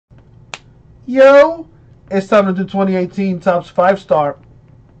Yo, it's time to do 2018 Topps 5-star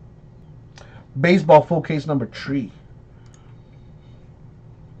baseball full case number 3.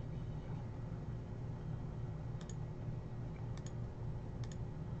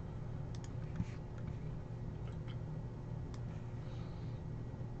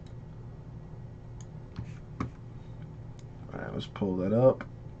 Alright, let's pull that up.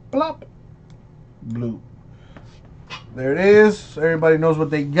 Plop. Blue. There it is. Everybody knows what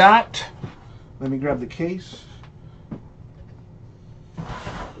they got. Let me grab the case.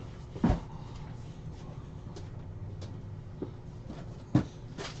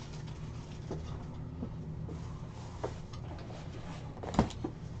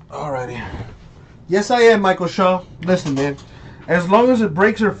 Alrighty. Yes, I am, Michael Shaw. Listen, man. As long as the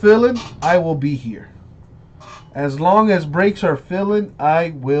breaks are filling, I will be here. As long as breaks are filling,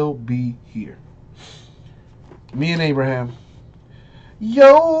 I will be here. Me and Abraham.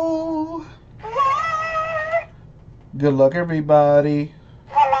 Yo! Good luck, everybody.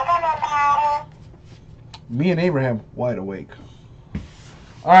 Me and Abraham, wide awake.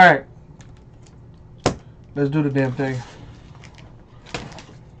 Alright. Let's do the damn thing.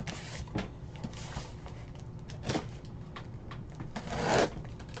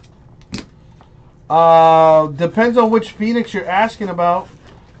 Depends on which Phoenix you're asking about.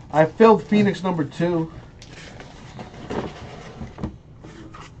 I filled Phoenix number 2.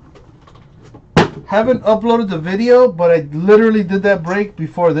 Haven't uploaded the video, but I literally did that break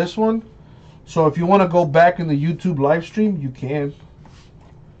before this one. So if you want to go back in the YouTube live stream, you can.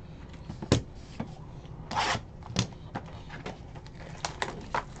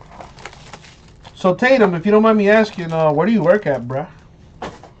 So Tatum, if you don't mind me asking, where do you work at, bruh?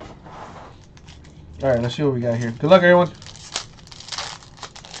 Alright, let's see what we got here. Good luck, everyone.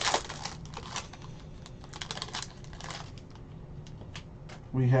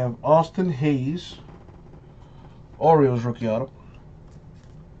 We have Austin Hayes, Orioles rookie auto.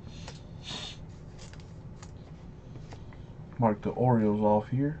 Mark the Orioles off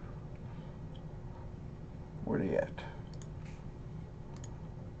here. Where they at?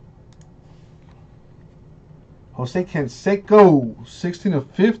 Jose Canseco,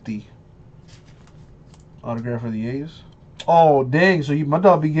 16/50. Autograph for the A's. Oh, dang. So my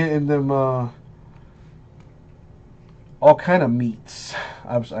dog be getting them all kind of meats.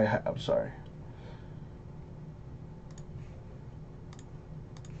 I'm sorry.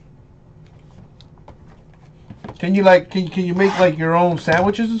 Can you can you make like your own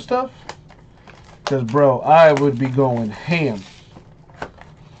sandwiches and stuff? Cause bro, I would be going ham.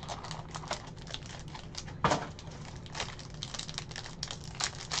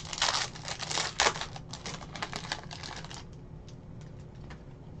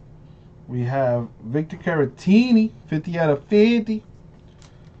 We have Victor Caratini, 50/50.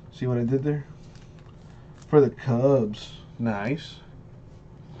 See what I did there? For the Cubs. Nice.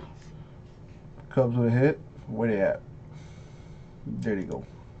 Cubs with a hit. Where they at? There you go.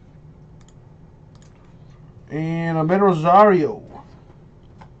 And Ahmed Rosario.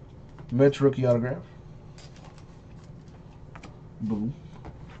 Mets rookie autograph. Boom.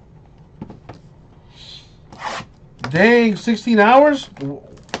 Dang, 16 hours?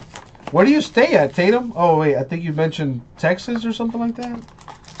 Where do you stay at, Tatum? Oh wait, I think you mentioned Texas or something like that.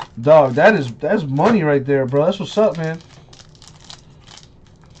 Dog, that's money right there, bro. That's what's up, man.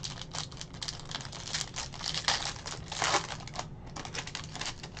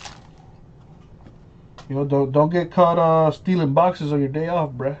 You know, don't get caught stealing boxes on your day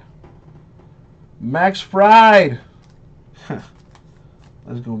off, bruh. Max Fried.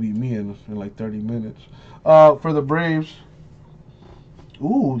 That's gonna be me in like 30 minutes. For the Braves.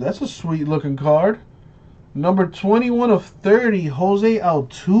 Ooh, that's a sweet looking card. Number 21/30, Jose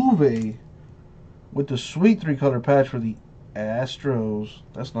Altuve. With the sweet 3-color patch for the Astros.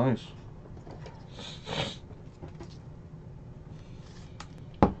 That's nice.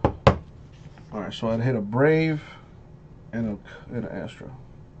 Alright, so I'd hit a Brave and an Astro.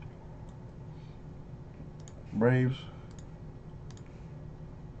 Braves.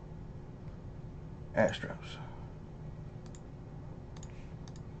 Astros.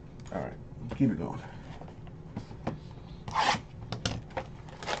 Alright, keep it going.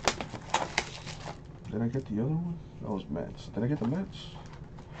 Did I get the other one? That was Mets. Did I get the Mets?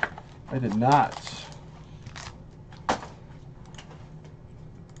 I did not.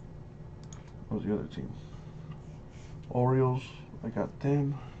 What was the other team? Orioles. I got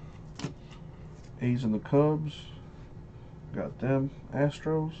them. A's and the Cubs. Got them.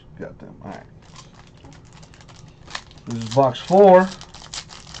 Astros. Got them. Alright. This is box 4.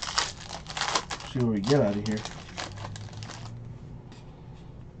 See what we get out of here.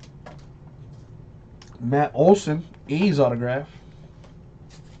 Matt Olson, A's autograph.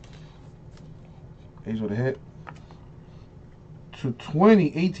 A's with a hit. To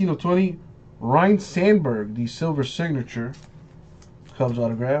 20, 18 of 20, Ryan Sandberg, the silver signature. Cubs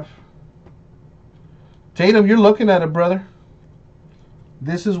autograph. Tatum, you're looking at it, brother.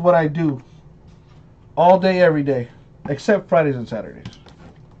 This is what I do. All day, every day. Except Fridays and Saturdays.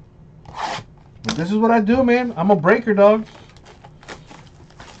 But this is what I do, man. I'm a breaker, dog.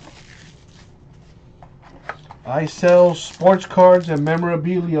 I sell sports cards and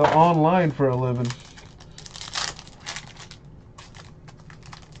memorabilia online for a living.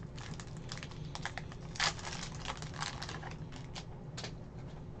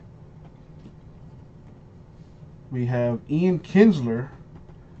 We have Ian Kinsler,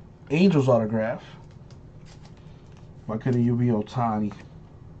 Angels autograph. Why couldn't you be Ohtani?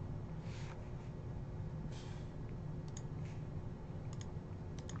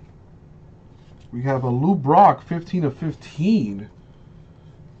 We have a Lou Brock, 15 of 15.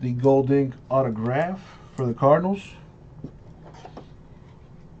 The gold ink autograph for the Cardinals.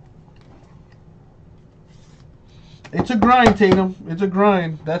 It's a grind, Tatum. It's a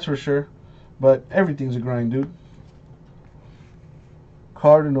grind, that's for sure. But everything's a grind, dude.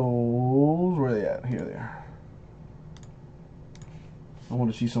 Cardinals, where are they at? Here they are. I want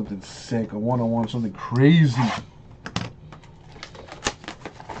to see something sick, a one-on-one, something crazy.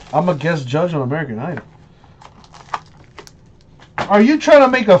 I'm a guest judge on American Idol. Are you trying to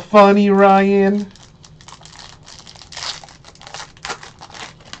make a funny, Ryan?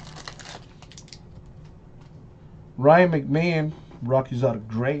 Ryan McMahon, Rockies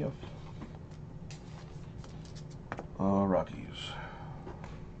autograph. Rockies.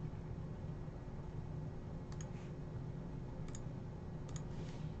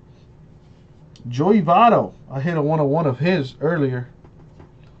 Joey Votto. I hit a 101 of his earlier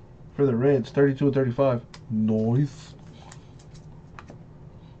for the Reds. 32 and 35. Nice.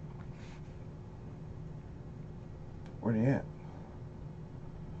 Where they at?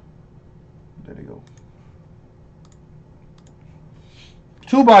 There they go.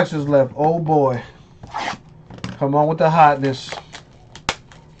 2 boxes left. Oh boy. Come on with the hotness.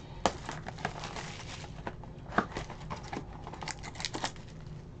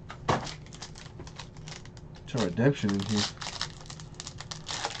 It's a redemption in here.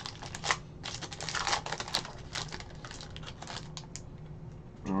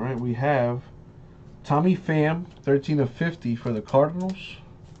 Alright, we have Tommy Pham, 13 of 50 for the Cardinals.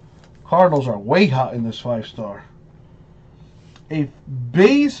 Cardinals are way hot in this 5-star. A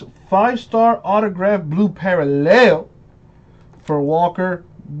base 5-star autograph blue parallel for Walker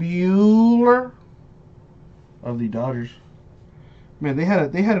Buehler of the Dodgers. Man, they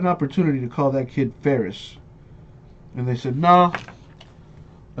had an opportunity to call that kid Ferris, and they said, "Nah,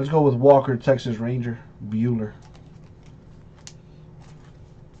 let's go with Walker, Texas Ranger, Buehler."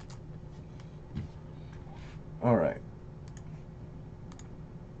 All right.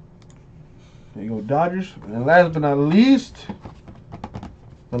 There you go, Dodgers. And last but not least,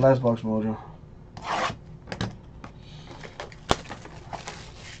 the last box mojo.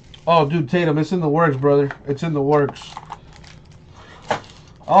 Oh, dude, Tatum, it's in the works, brother. It's in the works.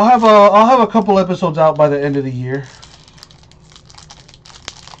 I'll have a couple episodes out by the end of the year.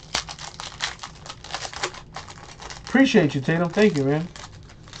 Appreciate you, Tatum. Thank you, man.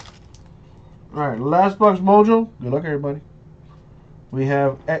 All right, last box mojo. Good luck, everybody. We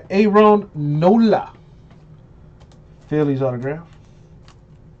have Aaron Nola, Phillies autograph.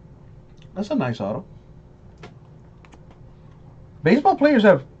 That's a nice auto. Baseball players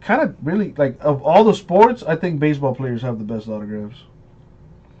have kind of really, like, of all the sports, I think baseball players have the best autographs.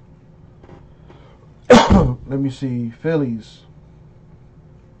 Let me see. Phillies.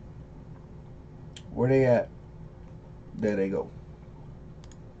 Where they at? There they go.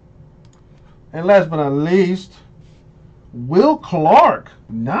 And last but not least, Will Clark.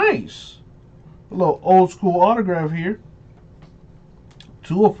 Nice. A little old school autograph here.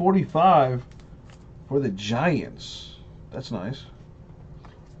 2 of 45 for the Giants. That's nice.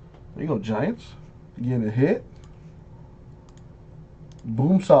 There you go, Giants. Getting a hit.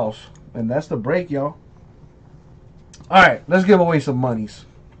 Boom sauce. And that's the break, y'all. Alright, let's give away some monies.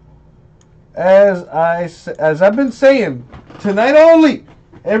 As I've been saying, tonight only,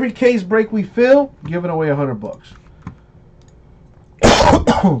 every case break we fill, giving away $100.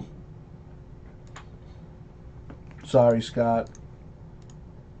 Sorry, Scott.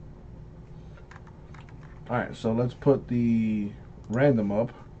 Alright, so let's put the random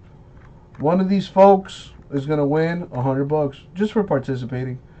up. One of these folks is going to win $100 just for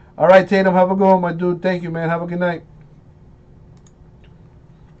participating. Alright, Tatum, have a good one, my dude. Thank you, man. Have a good night.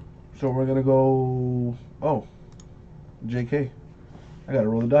 So we're going to go... Oh, JK. I got to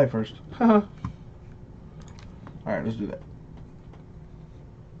roll the die first. All right, let's do that.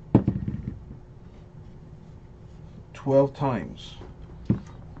 12 times.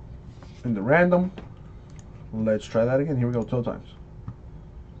 In the random. Let's try that again. Here we go, 12 times.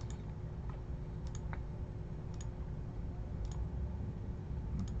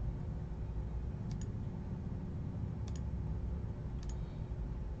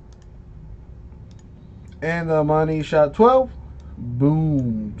 And the money shot 12.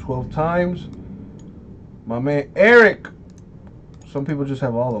 Boom. 12 times. My man Eric. Some people just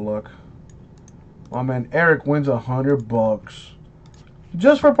have all the luck. My man Eric wins $100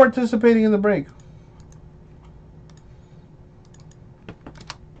 just for participating in the break.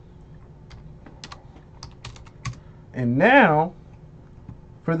 And now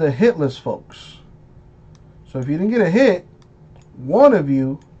for the hitless folks. So if you didn't get a hit, one of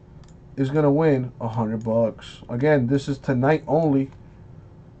you is going to win $100. Again, this is tonight only.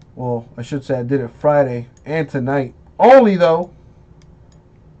 Well, I should say I did it Friday and tonight only though.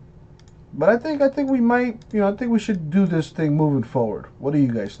 But I think we might, I think we should do this thing moving forward. What do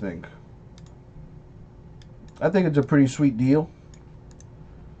you guys think? I think it's a pretty sweet deal.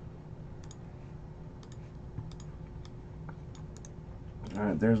 All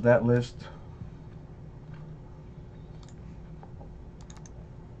right, there's that list.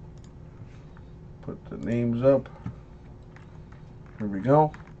 Put the names up. Here we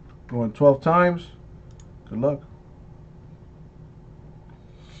go. Going 12 times. Good luck.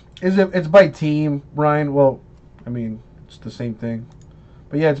 It's by team, Ryan? Well, I mean, it's the same thing.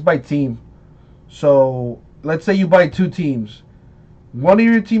 But yeah, it's by team. So, let's say you buy 2 teams. One of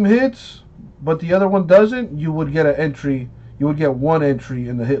your team hits, but the other one doesn't, you would get an entry. You would get 1 entry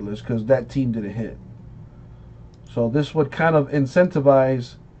in the hit list because that team didn't hit. So this would kind of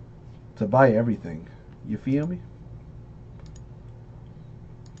incentivize to buy everything. You feel me?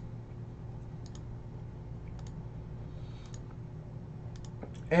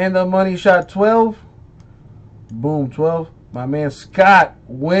 And the money shot 12. Boom, 12. My man Scott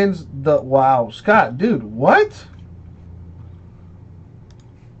wins the... Wow. Scott, dude, what?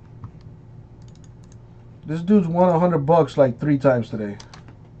 This dude's won $100 like 3 times today.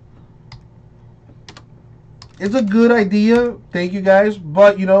 It's a good idea. Thank you guys.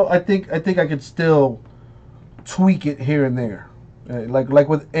 But, I think I could still tweak it here and there. Like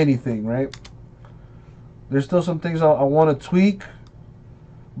with anything, right? There's still some things I want to tweak.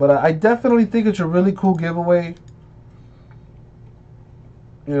 But I definitely think it's a really cool giveaway.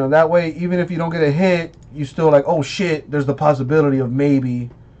 That way, even if you don't get a hit, you still like, oh shit, there's the possibility of maybe,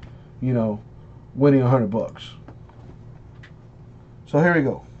 winning $100. So here we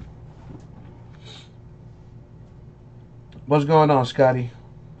go. What's going on, Scotty?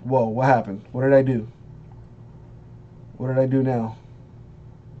 Whoa, what happened? What did I do? What did I do now?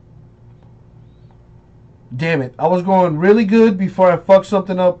 Damn it. I was going really good before I fucked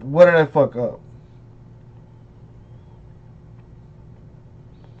something up. What did I fuck up?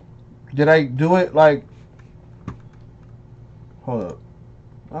 Did I do it like... Hold up.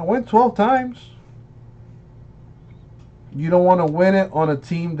 I went 12 times. You don't want to win it on a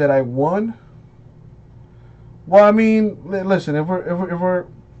team that I won? Well, I mean, listen, if we're...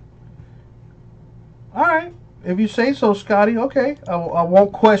 Alright. If you say so, Scotty, okay. I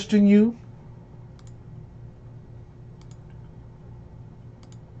won't question you.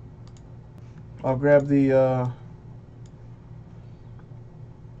 I'll grab the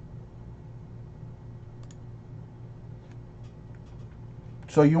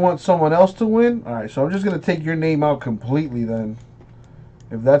So you want someone else to win? Alright, so I'm just going to take your name out completely then.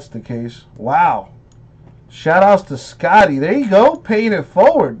 If that's the case. Wow. Shout outs to Scotty. There you go. Paying it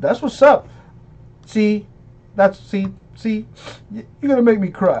forward. That's what's up. See? See? You're going to make me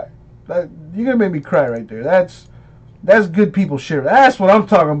cry. You're going to make me cry right there. That's good people shit. That's what I'm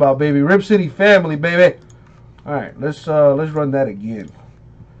talking about, baby. Rip City family, baby. All right, let's run that again.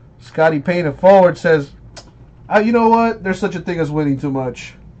 Scotty paying it forward says, you know what? There's such a thing as winning too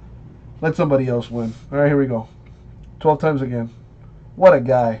much. Let somebody else win. All right, here we go. 12 times again. What a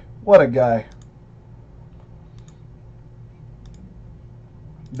guy. What a guy.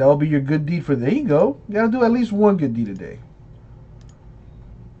 That will be your good deed for... There you go. You got to do at least one good deed a day.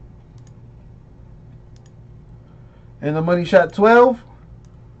 And the money shot 12.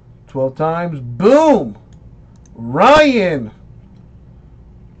 12 times. Boom! Ryan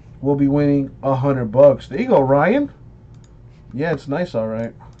will be winning $100. There you go, Ryan. Yeah, it's nice, all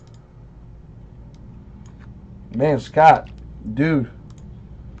right. Man, Scott, dude,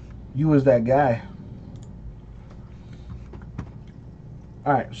 you was that guy.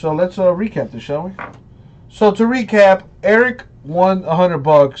 All right, so let's recap this, shall we? So to recap, Eric won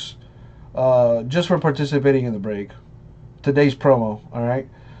 $100 just for participating in the break. Today's promo, all right.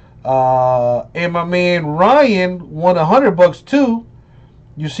 And my man Ryan won $100 too.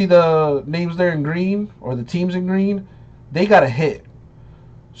 You see the names there in green, or the teams in green. They got a hit.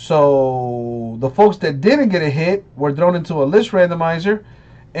 So the folks that didn't get a hit were thrown into a list randomizer,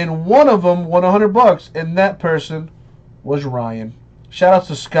 and one of them won $100, and that person was Ryan. Shout out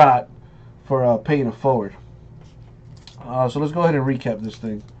to Scott for paying it forward. So let's go ahead and recap this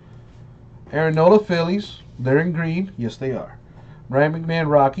thing. Aaron Nola Phillies, they're in green. Yes, they are. Ryan McMahon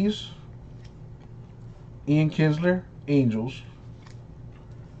Rockies. Ian Kinsler Angels.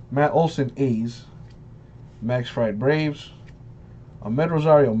 Matt Olson A's. Max Fried Braves. Ahmed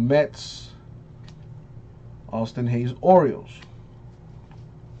Rosario Mets. Austin Hayes Orioles.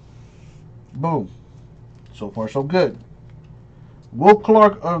 Boom. So far so good. Will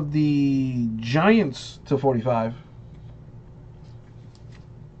Clark of the Giants to 45.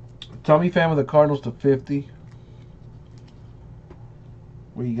 Tommy Pham of the Cardinals to 50.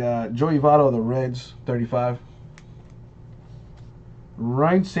 We got Joey Votto of the Reds, 35.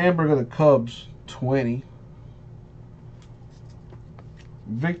 Ryan Sandberg of the Cubs, 20.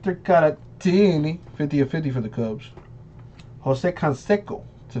 Victor Caratini, 50 of 50 for the Cubs. Jose Canseco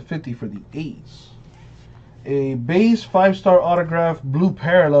to 50 for the A's. A base 5-star autograph blue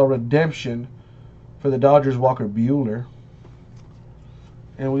parallel redemption for the Dodgers, Walker Buehler.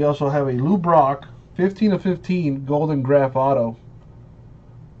 And we also have a Lou Brock 15 of 15 golden graph auto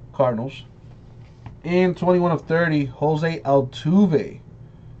Cardinals. And 21 of 30 Jose Altuve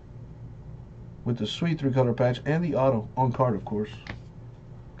with the sweet 3-color patch and the auto on card, of course,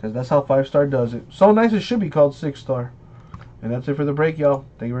 because that's how 5-star does it. So nice it should be called 6-star. And that's it for the break, y'all.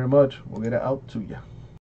 Thank you very much. We'll get it out to you.